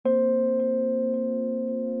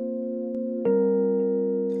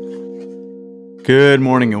Good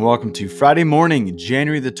morning and welcome to Friday morning,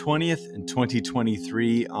 January the 20th in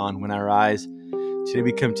 2023 on When I Rise. Today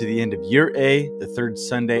we come to the end of Year A, the third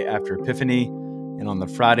Sunday after Epiphany. And on the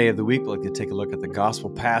Friday of the week, we'd like to take a look at the gospel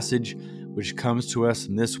passage, which comes to us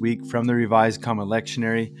in this week from the Revised Common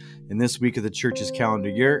Lectionary in this week of the church's calendar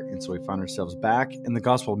year. And so we find ourselves back in the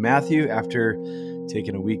Gospel of Matthew after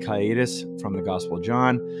taking a week hiatus from the Gospel of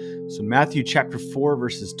John. So Matthew chapter 4,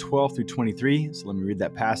 verses 12 through 23. So let me read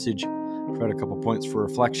that passage. Provide a couple points for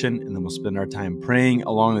reflection, and then we'll spend our time praying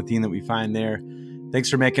along the theme that we find there. Thanks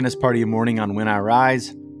for making us part of your morning on When I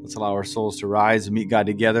Rise. Let's allow our souls to rise and meet God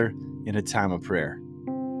together in a time of prayer.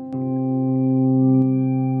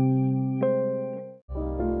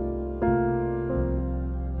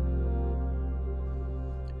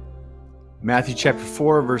 Matthew chapter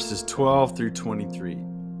 4, verses 12 through 23.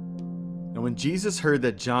 Now when Jesus heard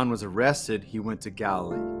that John was arrested, he went to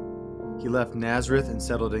Galilee. He left Nazareth and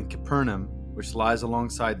settled in Capernaum, which lies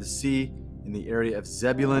alongside the sea in the area of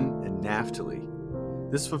Zebulun and Naphtali.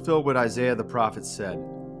 This fulfilled what Isaiah the prophet said,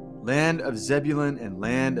 "Land of Zebulun and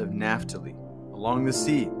land of Naphtali, along the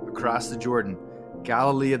sea, across the Jordan,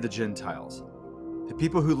 Galilee of the Gentiles. The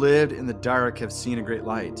people who lived in the dark have seen a great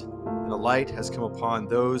light, and a light has come upon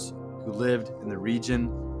those who lived in the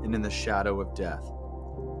region and in the shadow of death."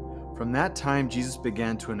 From that time, Jesus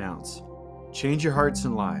began to announce, "Change your hearts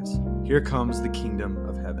and lives. Here comes the kingdom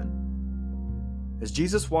of heaven." As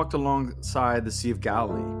Jesus walked alongside the Sea of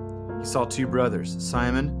Galilee, he saw two brothers,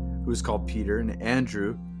 Simon, who was called Peter, and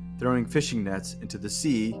Andrew, throwing fishing nets into the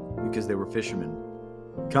sea because they were fishermen.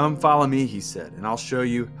 "Come, follow me," he said, "and I'll show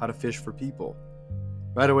you how to fish for people."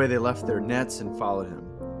 Right away they left their nets and followed him.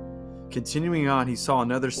 Continuing on, he saw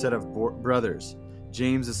another set of brothers,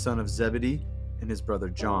 James the son of Zebedee and his brother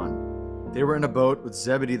John. They were in a boat with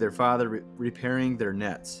Zebedee, their father, repairing their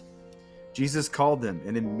nets. Jesus called them,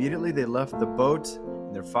 and immediately they left the boat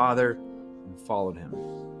and their father and followed him.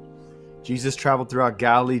 Jesus traveled throughout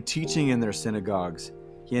Galilee, teaching in their synagogues.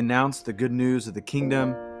 He announced the good news of the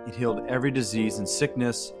kingdom and healed every disease and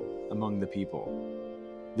sickness among the people.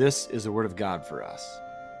 This is the word of God for us.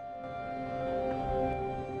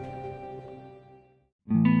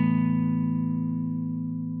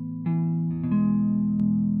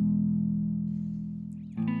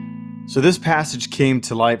 So this passage came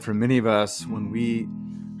to light for many of us when we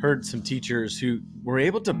heard some teachers who were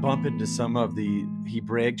able to bump into some of the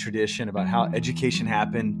Hebraic tradition about how education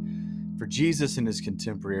happened for Jesus and his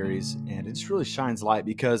contemporaries. And it just really shines light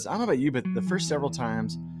because, I don't know about you, but the first several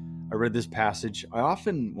times I read this passage, I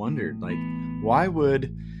often wondered, why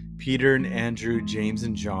would Peter and Andrew, James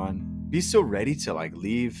and John be so ready to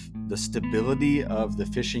leave the stability of the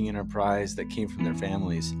fishing enterprise that came from their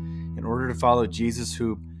families in order to follow Jesus,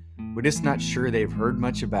 who we're just not sure they've heard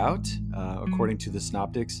much about. According to the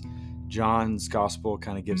Synoptics, John's gospel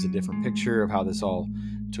kind of gives a different picture of how this all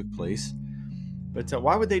took place. But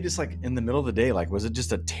why would they just in the middle of the day, was it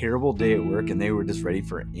just a terrible day at work and they were just ready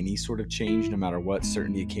for any sort of change, no matter what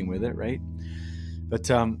certainty came with it, right? But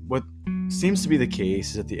what seems to be the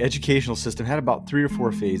case is that the educational system had about 3 or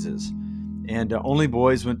 4 phases. And only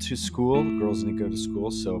boys went to school, girls didn't go to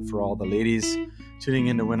school. So for all the ladies tuning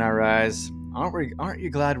into When I Rise, aren't you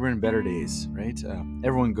glad we're in better days, right?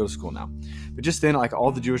 Everyone goes to school now. But just then,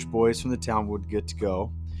 all the Jewish boys from the town would get to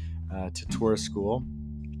go to Torah school.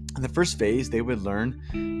 In the first phase, they would learn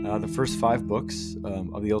the first 5 books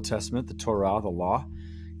of the Old Testament, the Torah, the law.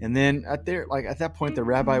 And then at that point, the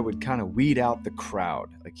rabbi would kind of weed out the crowd.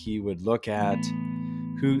 He would look at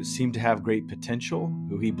who seemed to have great potential,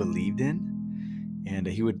 who he believed in. And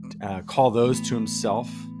he would call those to himself,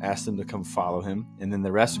 ask them to come follow him, and then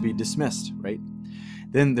the rest would be dismissed, right?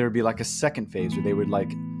 Then there would be a second phase where they would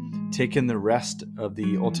take in the rest of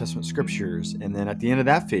the Old Testament scriptures. And then at the end of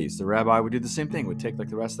that phase, the rabbi would do the same thing, would take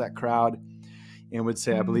the rest of that crowd and would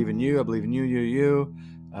say, "I believe in you, I believe in you, you.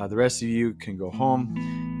 The rest of you can go home."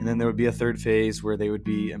 And then there would be a third phase where they would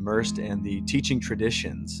be immersed in the teaching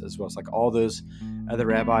traditions, as well as all those other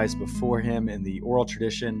rabbis before him in the oral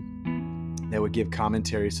tradition. They would give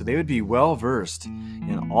commentary. So they would be well versed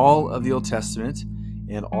in all of the Old Testament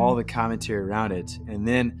and all the commentary around it. And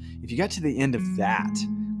then if you got to the end of that,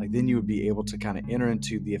 then you would be able to kind of enter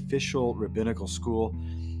into the official rabbinical school,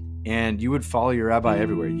 and you would follow your rabbi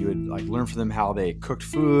everywhere. You would learn from them how they cooked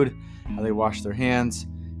food, how they washed their hands,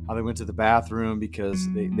 how they went to the bathroom, because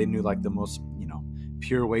they knew the most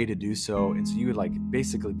pure way to do so. And so you would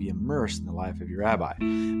basically be immersed in the life of your rabbi.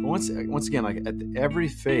 But once again, at every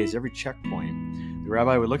phase, every checkpoint, the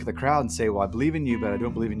rabbi would look at the crowd and say, "Well, I believe in you, but I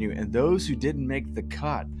don't believe in you." And those who didn't make the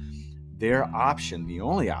cut, their option, the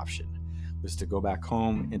only option, was to go back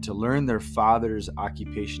home and to learn their father's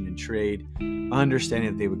occupation and trade,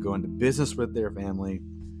 understanding that they would go into business with their family.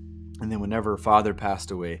 And then whenever father passed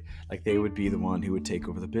away, like they would be the one who would take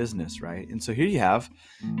over the business, right? And so here you have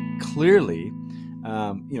clearly,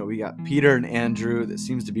 we got Peter and Andrew. That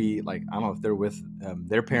seems to be like, I don't know if they're with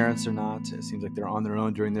their parents or not. It seems like they're on their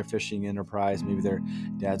own during their fishing enterprise. Maybe their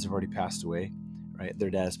dads have already passed away, right? Their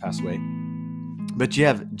dads passed away. But you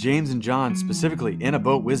have James and John specifically in a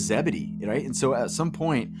boat with Zebedee, right? And so at some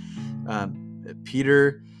point,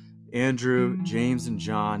 Peter, Andrew, James, and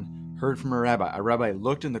John heard from a rabbi. A rabbi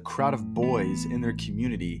looked in the crowd of boys in their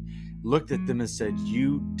community, looked at them and said,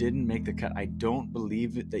 "You didn't make the cut. I don't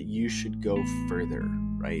believe it, that you should go further,"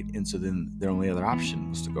 right? And so then their only other option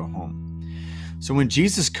was to go home. So when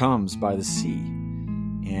Jesus comes by the sea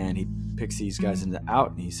and he picks these guys out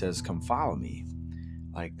and he says, "Come follow me,"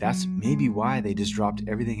 like that's maybe why they just dropped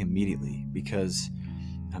everything immediately, because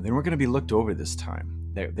they weren't going to be looked over this time.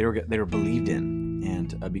 They were believed in,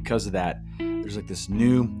 and because of that, there's like this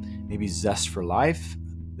new maybe zest for life.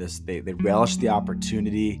 They relished the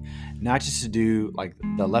opportunity, not just to do like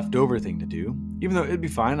the leftover thing to do, even though it'd be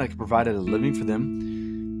fine, like it provided a living for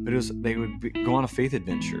them, but they would go on a faith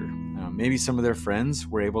adventure. Maybe some of their friends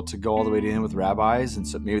were able to go all the way to the end with rabbis, and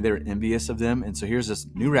so maybe they were envious of them. And so here's this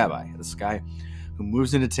new rabbi, this guy who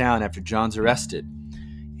moves into town after John's arrested,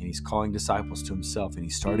 and he's calling disciples to himself, and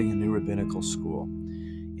he's starting a new rabbinical school.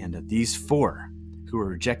 And these four who were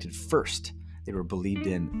rejected first, they were believed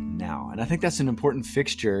in now. And I think that's an important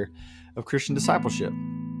fixture of Christian discipleship.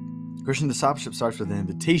 Christian discipleship starts with an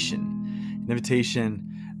invitation. An invitation,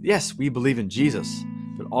 yes, we believe in Jesus,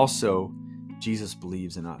 but also Jesus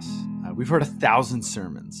believes in us. We've heard 1,000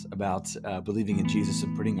 sermons about believing in Jesus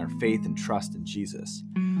and putting our faith and trust in Jesus.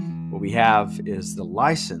 What we have is the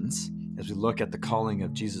license, as we look at the calling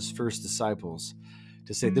of Jesus' first disciples,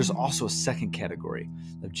 to say there's also a second category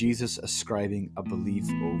of Jesus ascribing a belief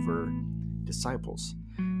over disciples,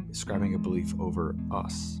 ascribing a belief over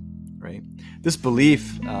us, right? This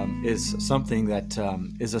belief is something that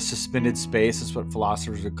is a suspended space. That's what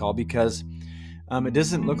philosophers would call, because it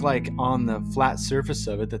doesn't look like on the flat surface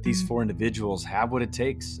of it that these four individuals have what it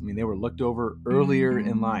takes. I mean, they were looked over earlier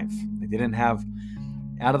in life. They didn't have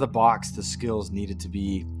out of the box the skills needed to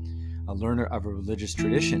be a learner of a religious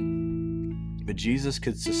tradition. But Jesus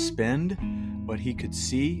could suspend what he could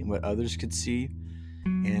see and what others could see.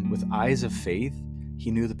 And with eyes of faith,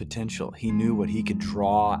 he knew the potential. He knew what he could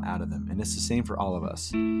draw out of them. And it's the same for all of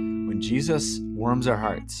us. When Jesus warms our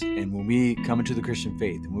hearts, and when we come into the Christian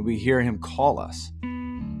faith, and when we hear him call us,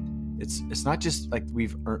 it's not just like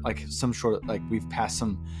we've earned, like some sort of, like we've passed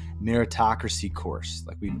some meritocracy course,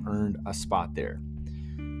 like we've earned a spot there.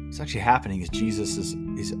 What's actually happening is Jesus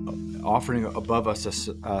is offering above us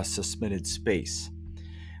a suspended space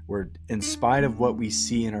where, in spite of what we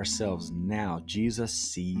see in ourselves now, Jesus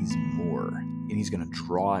sees more, and he's going to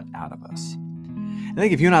draw it out of us. I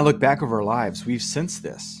think if you and I look back over our lives, we've sensed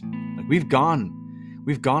this. Like we've gone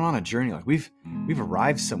on a journey. Like we've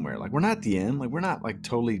arrived somewhere. Like we're not at the end. Like we're not like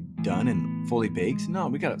totally done and fully baked. No,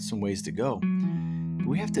 we got some ways to go. But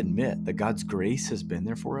we have to admit that God's grace has been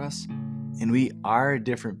there for us. And we are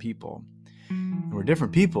different people. And we're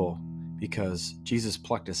different people because Jesus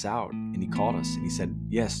plucked us out and he called us and he said,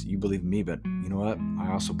 yes, you believe in me, but you know what?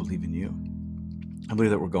 I also believe in you. I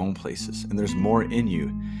believe that we're going places and there's more in you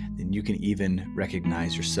than you can even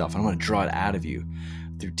recognize yourself. And I want to draw it out of you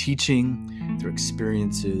through teaching, through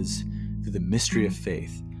experiences, through the mystery of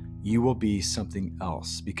faith. You will be something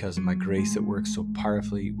else because of my grace that works so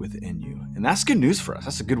powerfully within you. And that's good news for us.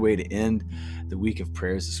 That's a good way to end the week of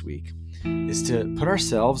prayers this week, is to put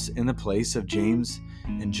ourselves in the place of James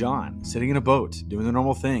and John, sitting in a boat, doing the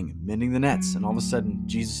normal thing, mending the nets, and all of a sudden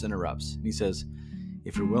Jesus interrupts. And he says,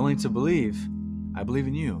 if you're willing to believe, I believe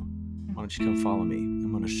in you. Why don't you come follow me?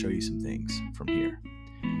 I'm going to show you some things from here.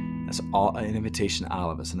 That's all an invitation to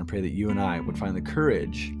all of us. And I pray that you and I would find the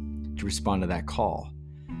courage to respond to that call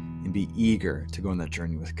and be eager to go on that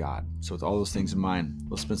journey with God. So with all those things in mind,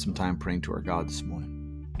 let's spend some time praying to our God this morning.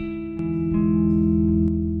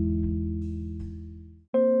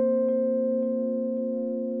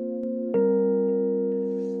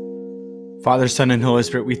 Father, Son, and Holy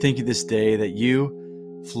Spirit, we thank you this day that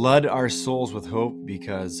you flood our souls with hope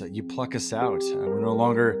because you pluck us out. We're no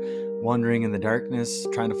longer wandering in the darkness,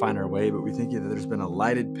 trying to find our way, but we thank you that there's been a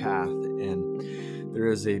lighted path and there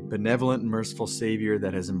is a benevolent and merciful Savior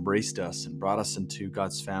that has embraced us and brought us into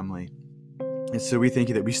God's family. And so we thank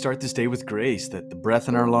you that we start this day with grace, that the breath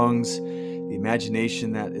in our lungs, the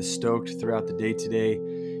imagination that is stoked throughout the day today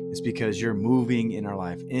It's because you're moving in our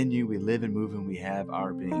life. In you, we live and move and we have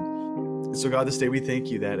our being. And so God, this day we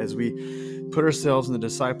thank you that as we put ourselves in the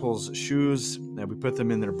disciples' shoes, that we put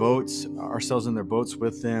them in their boats, ourselves in their boats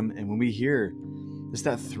with them. And when we hear just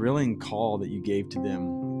that thrilling call that you gave to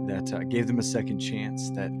them, that gave them a second chance,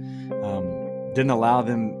 that didn't allow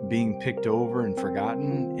them being picked over and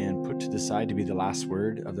forgotten and put to the side to be the last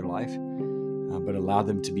word of their life, but allowed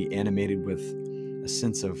them to be animated with a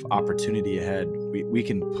sense of opportunity ahead. We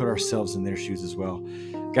can put ourselves in their shoes as well.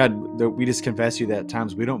 God, we just confess you that at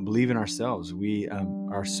times we don't believe in ourselves. We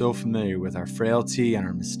are so familiar with our frailty and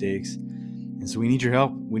our mistakes. And so we need your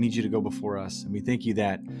help. We need you to go before us. And we thank you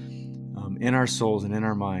that in our souls and in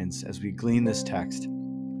our minds, as we glean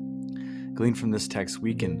from this text,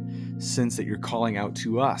 we can sense that you're calling out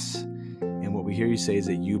to us. And what we hear you say is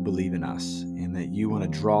that you believe in us and that you want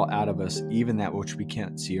to draw out of us even that which we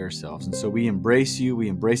can't see ourselves. And so we embrace you. We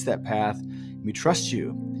embrace that path. And we trust you.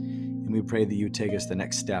 And we pray that you take us the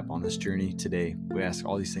next step on this journey today. We ask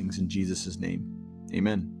all these things in Jesus' name.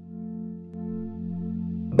 Amen.